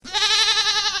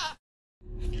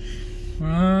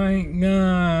Hi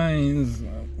guys,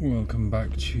 welcome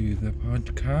back to the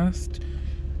podcast.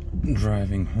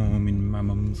 Driving home in my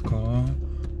mum's car,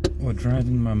 or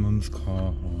driving my mum's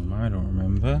car home, I don't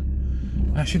remember.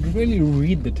 I should really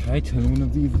read the title one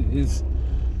of these days,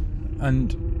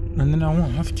 and then I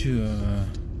won't have to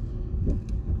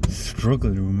struggle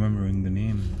remembering the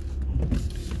name.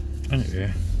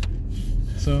 Anyway,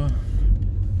 so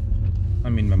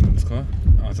I'm in my mum's car,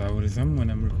 as I always am when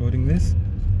I'm recording this.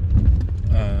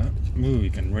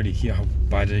 You can already hear how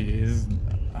bad it is,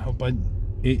 how bad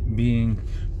it being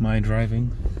my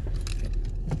driving.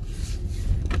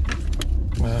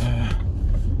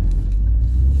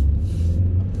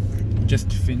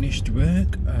 Just finished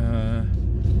work.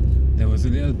 There was a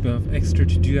little bit of extra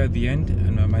to do at the end,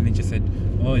 and my manager said,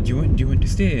 "Oh, do you want to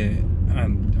stay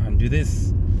and do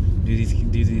this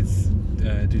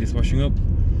washing up?"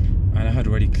 And I had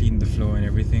already cleaned the floor and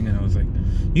everything, and I was like,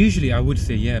 usually I would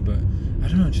say yeah, but I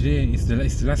don't know, today it's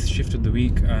the last shift of the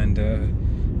week, and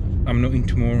I'm not in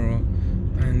tomorrow,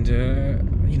 and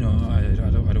I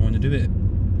don't want to do it,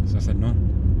 so I said no.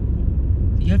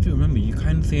 You have to remember, you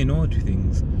can say no to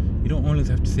things. You don't always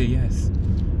have to say yes.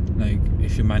 Like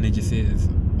if your manager says,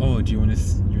 "Oh, do you want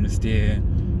to stay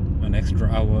an extra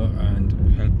hour and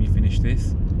help me finish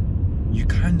this?" You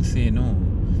can say no.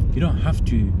 You don't have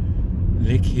to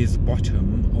lick his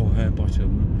bottom or her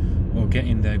bottom or get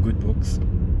in their good books.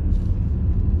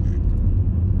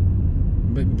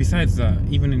 But besides that,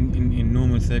 even in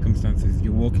normal circumstances,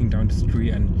 you're walking down the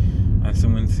street and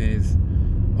someone says,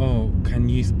 "Oh, can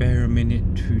you spare a minute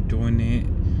to donate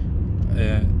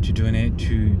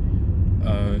to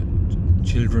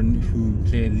children who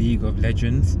play League of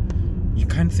Legends?" You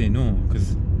can't say no,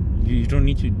 because you don't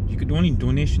need to. The only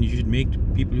donation you should make to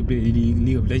people who play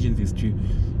League of Legends is to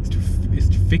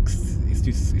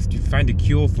find a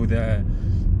cure for the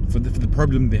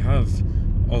problem they have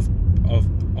of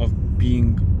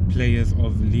being players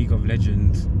of League of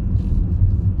Legends.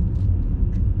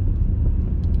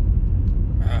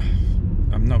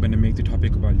 I'm not going to make the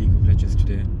topic about League of Legends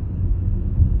today,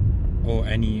 or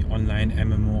any online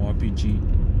MMORPG.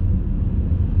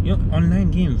 You know, online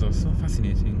games are so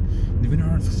fascinating. They've been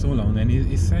around for so long, and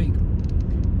it's like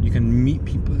you can meet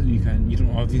people. You don't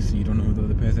know who the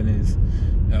other person is,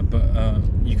 but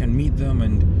you can meet them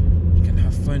and you can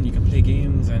have fun. You can play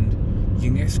games and you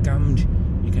can get scammed.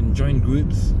 You can join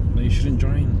groups that you shouldn't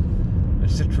join,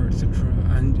 etc., etc.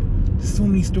 And there's so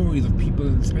many stories of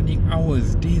people spending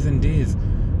hours, days and days,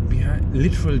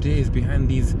 literal days behind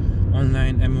these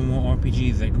online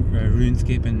MMORPGs like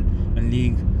RuneScape and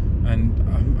League. And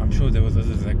I'm sure there was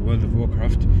others like World of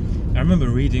Warcraft. I remember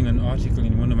reading an article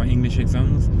in one of my English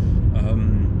exams.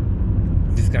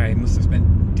 This guy must have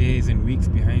spent days and weeks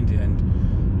behind it, and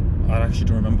I actually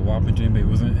don't remember what happened to him, but it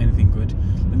wasn't anything good.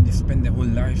 And they spend their whole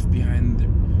life behind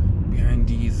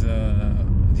these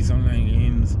online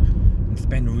games, and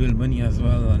spend real money as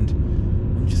well, and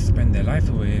just spend their life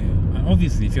away. And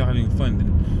obviously, if you're having fun, then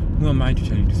who am I to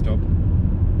tell you to stop?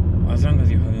 As long as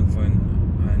you're having fun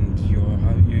and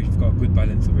you've got a good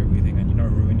balance of everything, and you're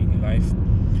not ruining your life,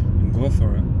 and go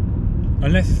for it.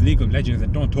 Unless it's League of Legends,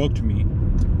 then don't talk to me.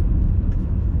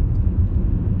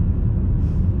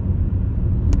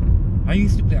 I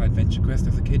used to play Adventure Quest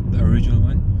as a kid, the original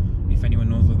one, if anyone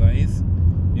knows what that is.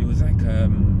 It was like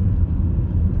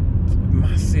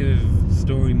massive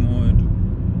story mode.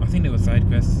 I think there were side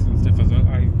quests and stuff as well.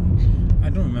 I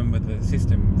don't remember the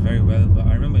system very well, but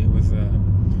I remember it was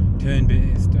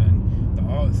turn-based, and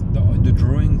the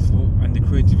drawings and the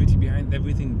creativity behind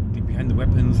everything, behind the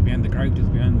weapons, behind the characters,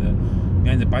 behind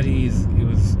the baddies. It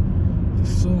was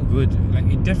so good. Like,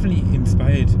 it definitely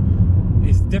inspired.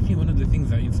 It's definitely one of the things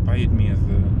that inspired me as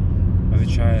a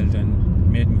child, and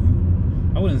made me.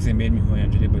 I wouldn't say made me who I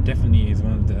am today, but definitely is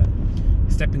one of the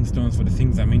stepping stones for the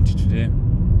things I'm into today.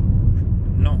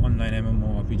 Not online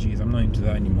MMORPGs. I'm not into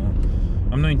that anymore.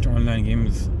 I'm not into online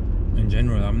games in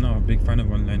general. I'm not a big fan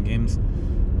of online games,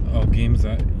 or games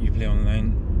that you play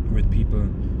online with people.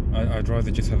 I'd rather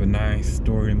just have a nice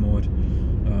story mode,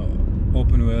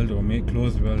 open world or make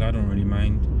closed world. I don't really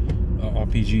mind.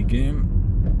 RPG game.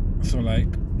 So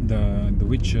like the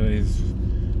Witcher is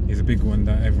a big one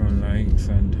that everyone likes,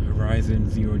 and Horizon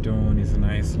Zero Dawn is a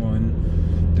nice one.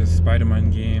 The Spider-Man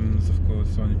games, of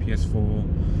course, on the PS4,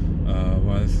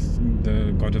 was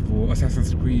the God of War,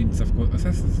 Assassin's Creed. Of course,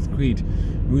 Assassin's Creed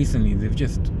recently they've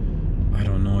just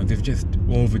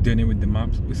overdone it with the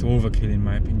maps. It's overkill in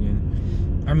my opinion.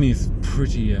 I mean, it's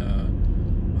pretty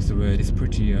what's the word? It's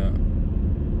pretty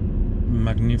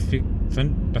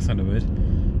magnificent. That's not the word.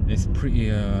 It's pretty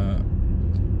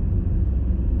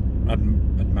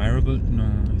admirable. No,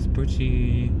 it's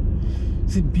pretty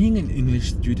See, being an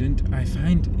English student, I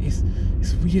find it's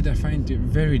weird. I find it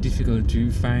very difficult to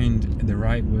find the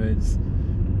right words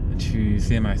to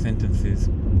say my sentences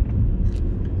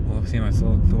or say my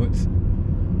thoughts.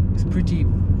 It's pretty.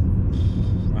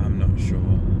 I'm not sure.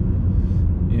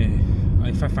 Yeah,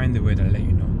 if I find the word, I'll let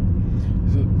you know.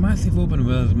 So massive open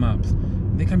world maps,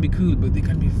 they can be cool, but they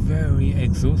can be very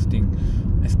exhausting,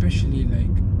 especially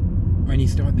like when you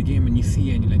start the game and you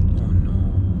see it and you're like, oh no.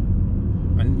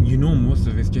 And you know most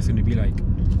of it's just going to be like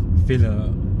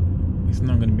filler. It's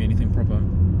not going to be anything proper.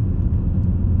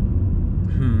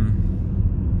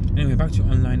 Anyway, back to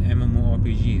online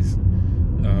MMORPGs.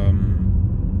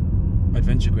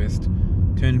 Adventure Quest,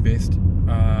 turn-based.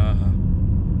 I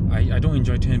don't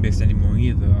enjoy turn-based anymore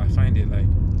either. I find it like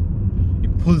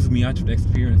it pulls me out of the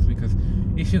experience, because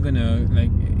if you're gonna, like,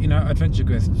 Adventure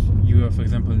Quest, you are, for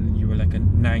example, you were like a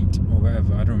knight or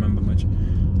whatever, I don't remember much,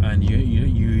 and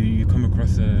you come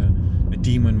across a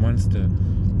demon monster.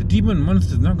 The demon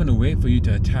monster is not gonna wait for you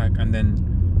to attack and then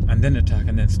attack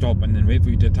and then stop and then wait for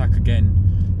you to attack again.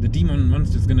 The demon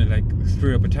monster is gonna like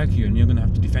straight up attack you, and you're gonna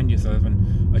have to defend yourself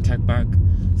and attack back.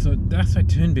 So that's why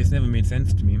turn-based never made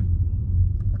sense to me.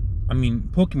 I mean,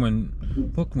 Pokemon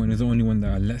is the only one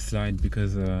that I let slide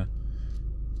because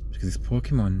it's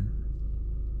Pokemon.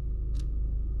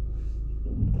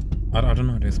 I don't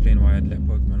know how to explain why I'd let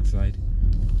Pokemon slide.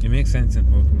 It makes sense in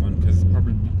Pokemon because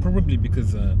probably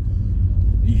because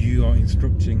you are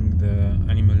instructing the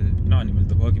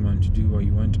Pokemon to do what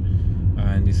you want,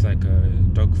 and it's like a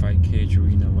dogfight, cage,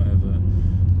 arena, whatever.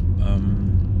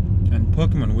 And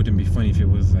Pokemon wouldn't be fun if it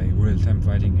was like real-time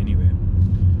fighting anyway.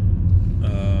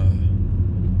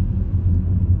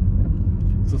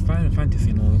 So Final Fantasy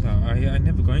and all that, I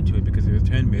never got into it because it was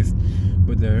turn-based.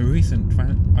 But the recent,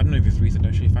 I don't know if it's recent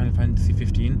actually, Final Fantasy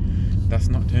 15, that's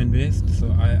not turn-based.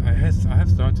 So I have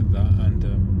started that, and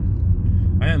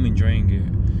I am enjoying it.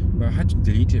 But I had to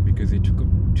delete it because it took up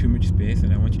too much space,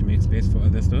 and I wanted to make space for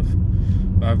other stuff.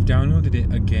 But I've downloaded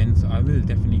it again, so I will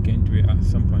definitely get into it at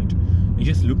some point. It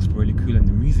just looks really cool, and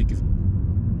the music is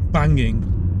banging.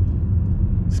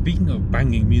 Speaking of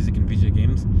banging music in video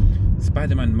games,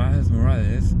 Spider-Man Miles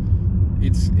Morales,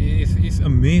 it's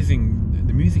amazing.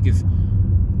 The music is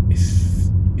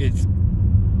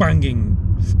banging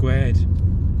squared.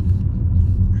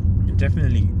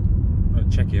 Definitely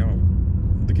check it out.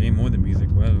 The game or the music,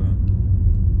 whatever.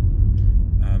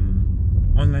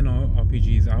 Online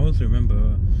RPGs, I also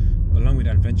remember, along with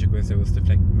Adventure Quest, there was stuff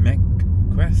like Mech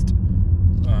Quest,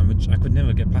 which I could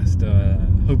never get past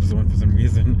Hope Zone for some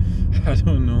reason. I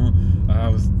don't know. I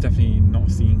was definitely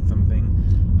not seeing something.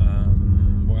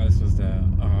 What else was there?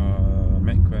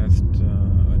 Mech Quest,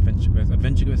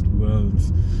 Adventure Quest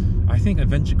Worlds. I think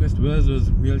Adventure Quest Worlds was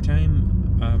real time,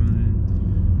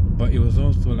 but it was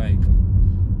also like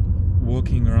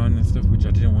walking around and stuff, which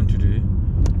I didn't want to do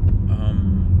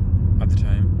at the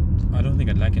time. I don't think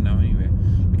I'd like it now anyway,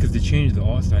 because they changed the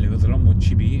art style. It was a lot more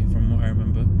chibi from what I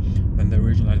remember than the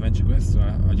original Adventure Quest, so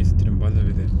I just didn't bother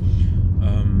with it.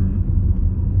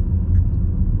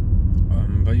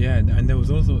 But yeah, and there was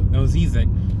these like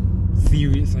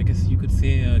serious, I guess you could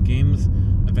say, games,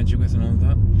 Adventure Quest and all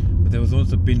that. But there was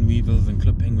also Bin Weevils and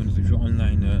Club Penguins, which were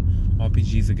online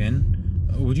RPGs again.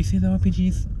 Would you say they're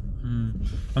RPGs?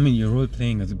 I mean, you're role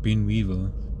playing as a Bin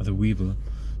Weevil,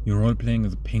 You're role playing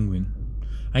as a penguin.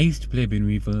 I used to play Bin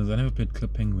Weevils. I never played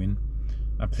Club Penguin.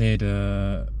 I played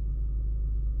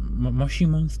Moshi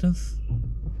Monsters.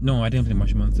 No, I didn't play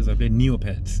Moshi Monsters. I played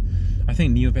Neopets. I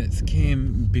think Neopets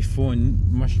came before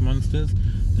Moshi Monsters,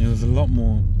 and it was a lot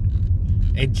more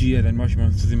edgier than Moshi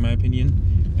Monsters, in my opinion.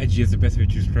 Edgy is the best way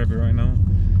to describe it right now.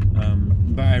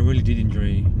 But I really did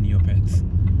enjoy Neopets.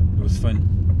 It was fun.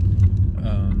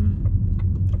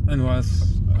 And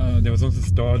whilst there was also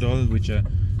Stardoll, which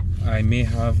I may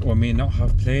have or may not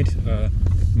have played.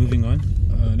 Moving on,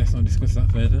 let's not discuss that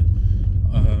further.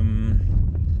 I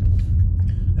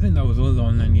think that was all the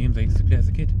online games I used to play as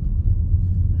a kid.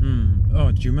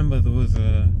 Oh, do you remember those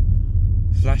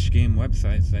flash game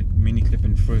websites like Miniclip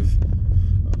and Friv?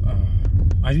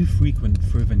 I do frequent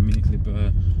Friv and Miniclip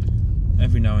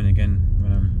every now and again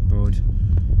when I'm bored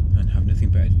and have nothing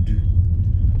better to do.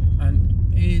 And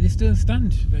they still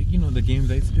stand, like, the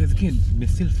games I used to play as a kid, they're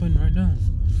still fun right now,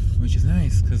 which is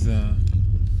nice, because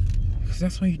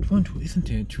that's what you'd want,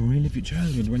 isn't it? To relive your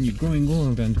childhood when you're growing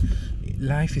old and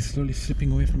life is slowly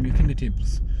slipping away from your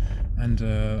fingertips, and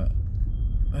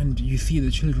you see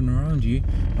the children around you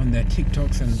on their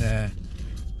TikToks and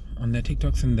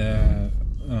their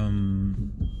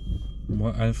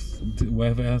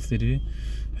whatever else they do,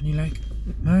 and you're like,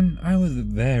 man, I was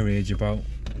at their age about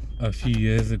a few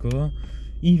years ago.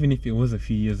 even if it was a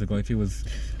few years ago, if it was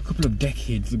a couple of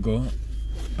decades ago,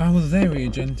 I was their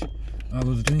age and I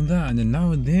was doing that, and then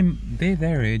now they're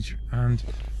their age and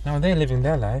now they're living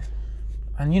their life.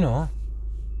 And you know,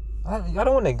 I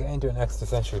don't want to get into an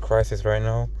existential crisis right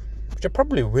now, which I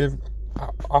probably will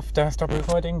after I stop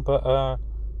recording. But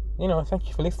you know, thank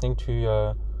you for listening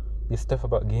to this stuff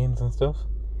about games and stuff,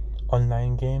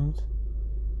 online games.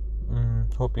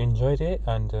 Hope you enjoyed it,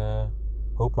 and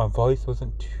hope my voice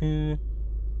wasn't too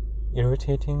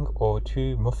irritating or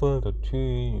too muffled or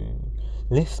too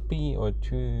lispy or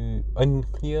too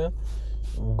unclear.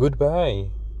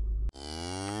 Goodbye.